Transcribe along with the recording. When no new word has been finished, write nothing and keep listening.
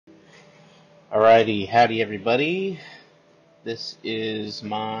Alrighty, howdy everybody. This is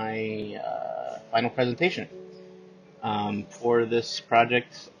my final presentation. For this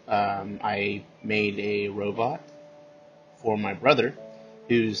project, I made a robot for my brother,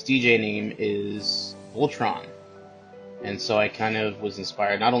 whose DJ name is Voltron. And so I kind of was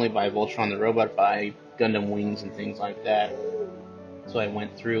inspired not only by Voltron the robot, by Gundam Wings and things like that. So I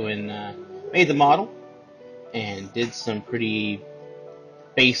went through and made the model and did some pretty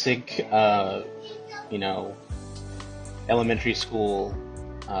basic, elementary school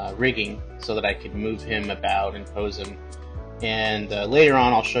rigging so that I could move him about and pose him. And later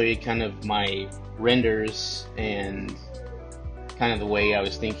on, I'll show you kind of my renders and kind of the way I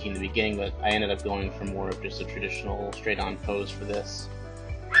was thinking in the beginning, but I ended up going for more of just a traditional straight-on pose for this.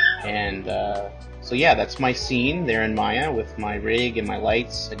 And so yeah, that's my scene there in Maya with my rig and my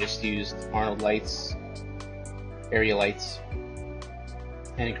lights. I just used Arnold lights, area lights,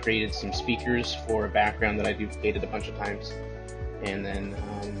 and created some speakers for a background that I duplicated a bunch of times. And then,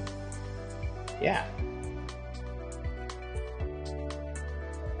 yeah.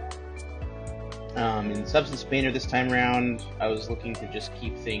 In Substance Painter this time around, I was looking to just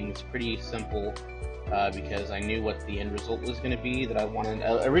keep things pretty simple because I knew what the end result was going to be that I wanted.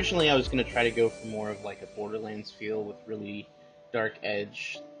 Originally, I was going to try to go for more of like a Borderlands feel with really dark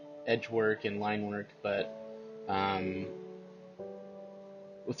edge work and line work, but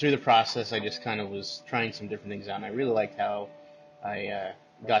through the process, I just kind of was trying some different things out, and I really liked how I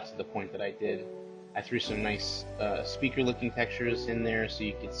got to the point that I did. I threw some nice speaker-looking textures in there so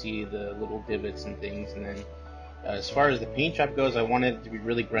you could see the little divots and things, and then as far as the paint job goes, I wanted it to be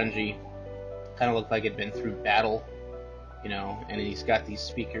really grungy, kind of looked like it'd been through battle, and he's got these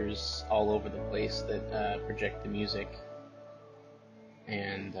speakers all over the place that project the music.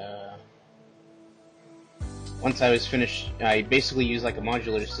 And once I was finished, I basically used like a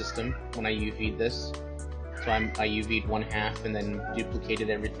modular system when I UV'd this. So I UV'd one half and then duplicated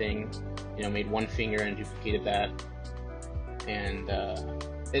everything, made one finger and duplicated that. And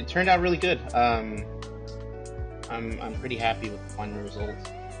it turned out really good. I'm pretty happy with the final result.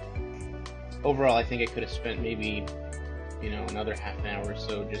 Overall, I think I could have spent maybe, another half an hour or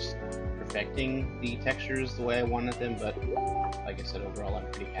so just perfecting the textures the way I wanted them, but like I said, overall I'm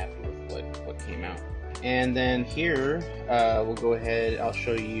pretty happy with what came out. And then here, we'll go ahead, I'll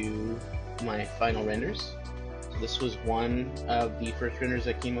show you my final renders. So this was one of the first renders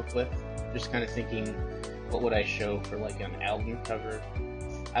I came up with, just kind of thinking, what would I show for like an album cover?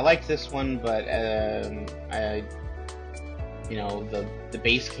 I liked this one, but the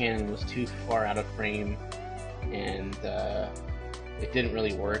bass cannon was too far out of frame, and it didn't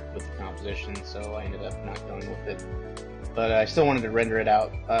really work with the composition, so I ended up not going with it. But I still wanted to render it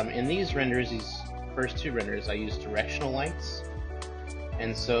out. In these renders, these first two renders, I used directional lights,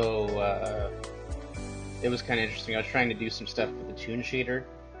 and so it was kind of interesting. I was trying to do some stuff with the Toon shader,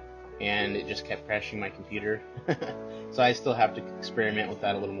 and it just kept crashing my computer. So I still have to experiment with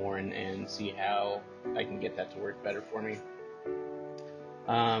that a little more and see how I can get that to work better for me.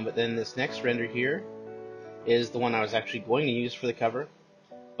 But then this next render here is the one I was actually going to use for the cover,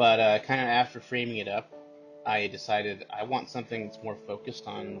 but kind of after framing it up, I decided I want something that's more focused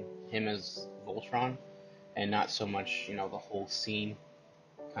on him as Voltron, and not so much, the whole scene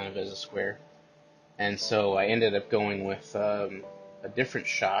kind of as a square. And so I ended up going with a different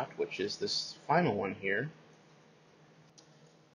shot, which is this final one here.